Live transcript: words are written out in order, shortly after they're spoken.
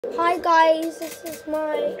Hi guys, this is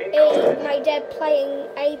my dad playing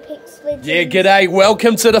Apex Legends. Yeah, g'day.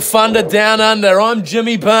 Welcome to the Thunder Down Under. I'm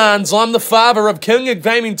Jimmy Barnes. I'm the father of King of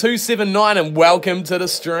Gaming 279 and welcome to the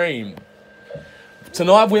stream.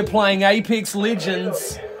 Tonight we're playing Apex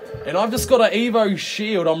Legends and I've just got an Evo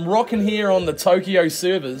shield. I'm rocking here on the Tokyo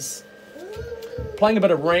servers. Playing a bit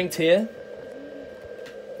of ranked here.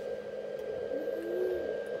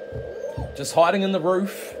 Just hiding in the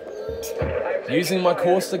roof. Using my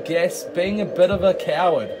caustic gas, being a bit of a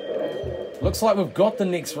coward. Looks like we've got the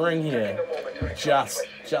next ring here. Just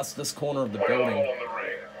this corner of the building.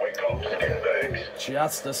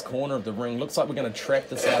 Just this corner of the ring. Looks like we're going to track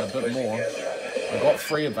this out a bit more. I've got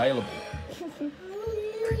 3 available.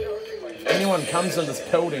 If anyone comes in this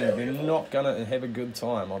building, they're not going to have a good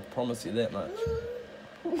time. I promise you that much.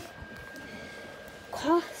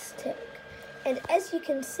 Caustic. And as you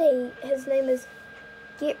can see, his name is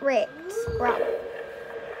Get Wrecked Scrub.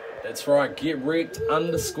 That's right, Get Wrecked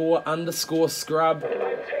 _ Scrub.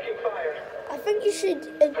 I think you should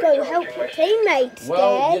go help your teammates,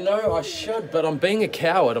 Well, Dad. you know, I should, but I'm being a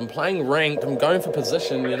coward. I'm playing ranked. I'm going for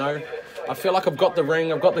position, you know. I feel like I've got the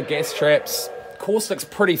ring. I've got the gas traps. Caustic's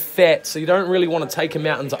pretty fat, so you don't really want to take him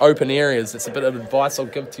out into open areas. That's a bit of advice I'll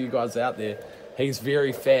give to you guys out there. He's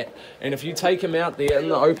very fat, and if you take him out there in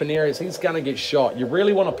the open areas, he's going to get shot. You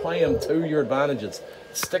really want to play him to your advantages.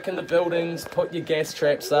 Stick in the buildings, put your gas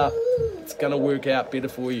traps up. It's going to work out better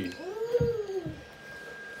for you.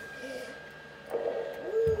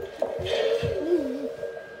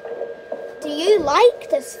 Do you like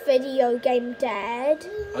this video game, Dad?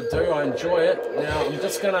 I do, I enjoy it. Now,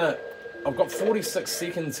 I've got 46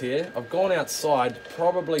 seconds here. I've gone outside,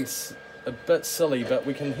 probably a bit silly, but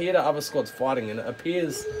we can hear the other squads fighting, and it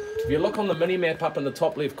appears, if you look on the mini-map up in the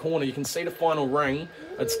top left corner, you can see the final ring.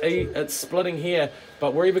 It's splitting here,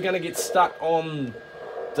 but we're either going to get stuck on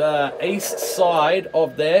the east side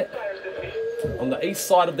of that,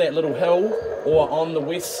 little hill, or on the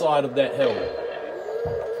west side of that hill.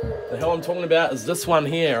 The hill I'm talking about is this one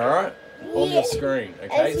here, alright? On your screen,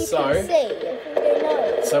 okay? As you can see,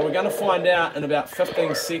 so we're going to find out in about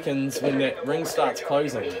 15 seconds when that ring starts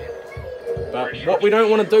closing. But what we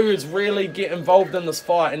don't want to do is really get involved in this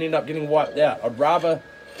fight and end up getting wiped out. I'd rather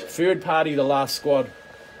third party the last squad.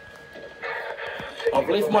 I've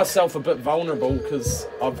left myself a bit vulnerable because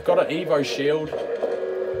I've got an Evo shield.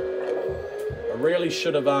 I really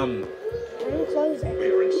should have, I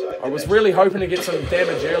was really hoping to get some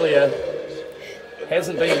damage earlier.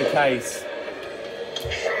 Hasn't been the case.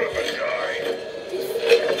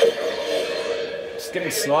 Just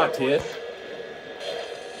getting sniped here.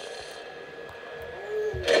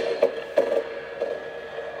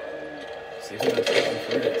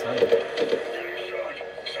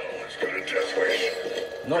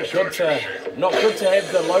 Not good to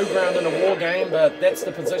have the low ground in a war game, but that's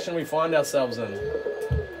the position we find ourselves in,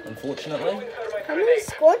 unfortunately. How many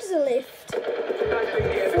squads are left? 4.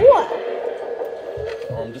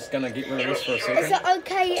 Oh, I'm just going to get rid of this for a second. Is it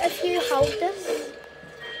okay if you hold this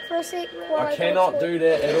for a sec? I cannot do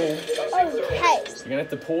that at all. Okay. You're going to have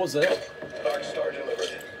to pause it. I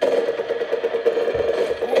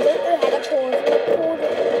don't know how to pause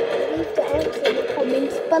it. Leave the answer in the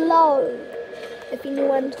comments below. If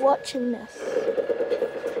anyone's watching this.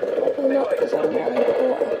 Probably not, because I'm really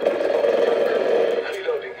important.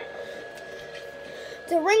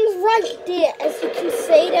 The ring's right there, as you can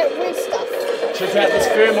see, that red stuff. Check out this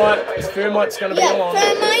thermite. This thermite's going to be on. Yeah,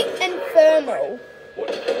 thermite and thermal.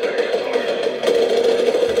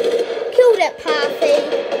 Kill that Pathy.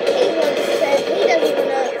 He doesn't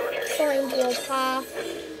want to find your path.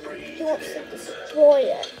 He wants to destroy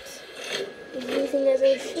it. He's using it as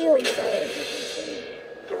a shield, though.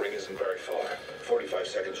 The ring isn't very far. 45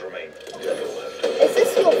 seconds remain. Is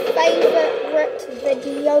this your favourite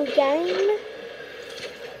video game?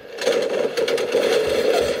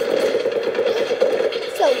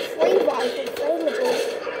 So, free rifle available.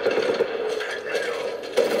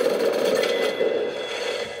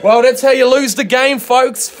 Well, that's how you lose the game,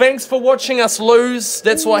 folks. Thanks for watching us lose.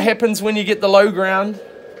 That's what happens when you get the low ground.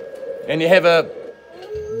 And you have a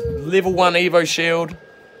level 1 Evo shield.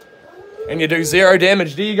 And you do 0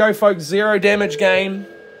 damage. There you go, folks. 0 damage game.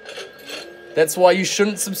 That's why you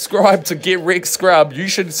shouldn't subscribe to Get Wrecked Scrub. You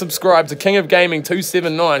should subscribe to King of Gaming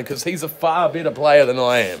 279 because he's a far better player than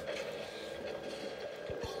I am.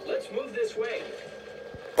 Let's move this way.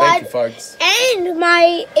 Thank you, folks. And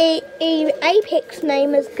my Apex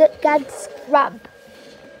name is Good God Scrub.